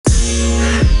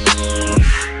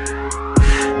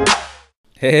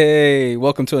Hey,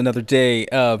 welcome to another day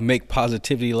of Make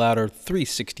Positivity Louder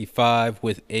 365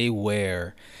 with a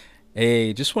Ware.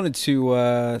 Hey, just wanted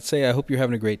to say I hope you're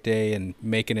having a great day and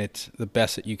making it the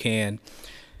best that you can.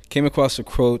 Came across a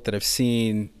quote that I've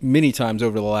seen many times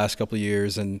over the last couple of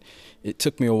years, and it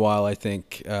took me a while, I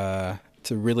think, to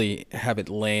really have it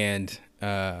land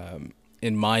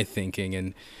in my thinking.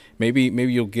 And maybe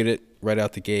you'll get it right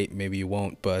out the gate, maybe you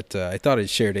won't, but I thought I'd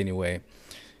share it anyway.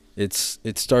 It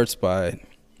starts by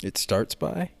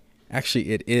actually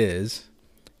it is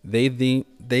they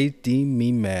deem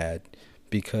me mad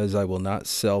because I will not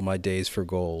sell my days for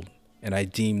gold, and I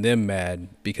deem them mad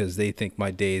because they think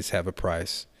my days have a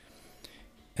price.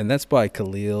 And that's by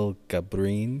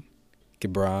Gibran.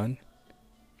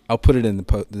 I'll put it in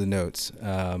the notes.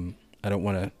 I don't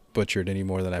want to butcher it any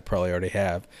more than I probably already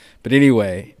have. But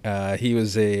anyway, he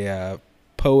was a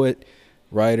poet,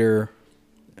 writer,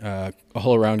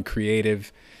 all around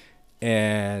creative.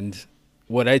 And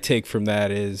what I take from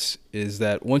that is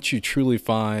that once you truly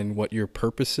find what your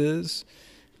purpose is,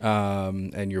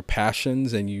 and your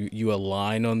passions, and you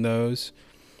align on those,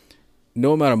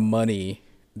 no amount of money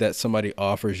that somebody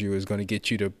offers you is going to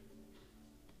get you to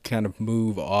kind of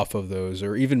move off of those,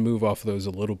 or even move off of those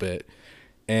a little bit.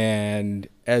 And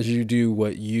as you do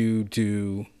what you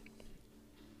do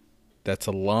that's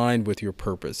aligned with your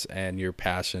purpose and your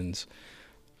passions,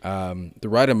 the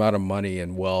right amount of money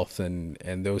and wealth and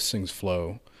those things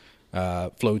flow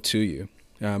to you,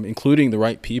 including the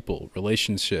right people,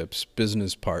 relationships,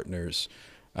 business partners,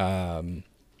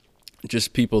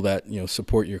 just people that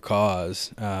support your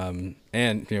cause,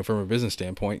 and from a business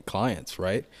standpoint, clients,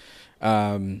 right?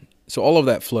 So all of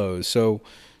that flows. So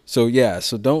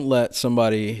don't let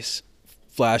somebody's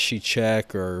flashy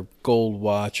check or gold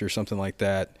watch or something like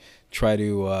that try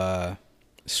to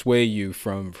sway you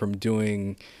from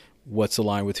doing what's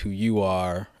aligned with who you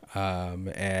are,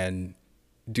 and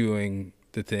doing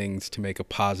the things to make a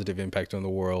positive impact on the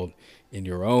world in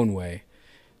your own way.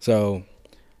 So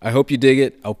I hope you dig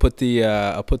it. I'll put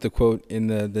the quote in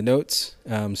the notes,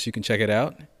 so you can check it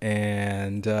out.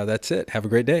 And that's it. Have a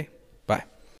great day.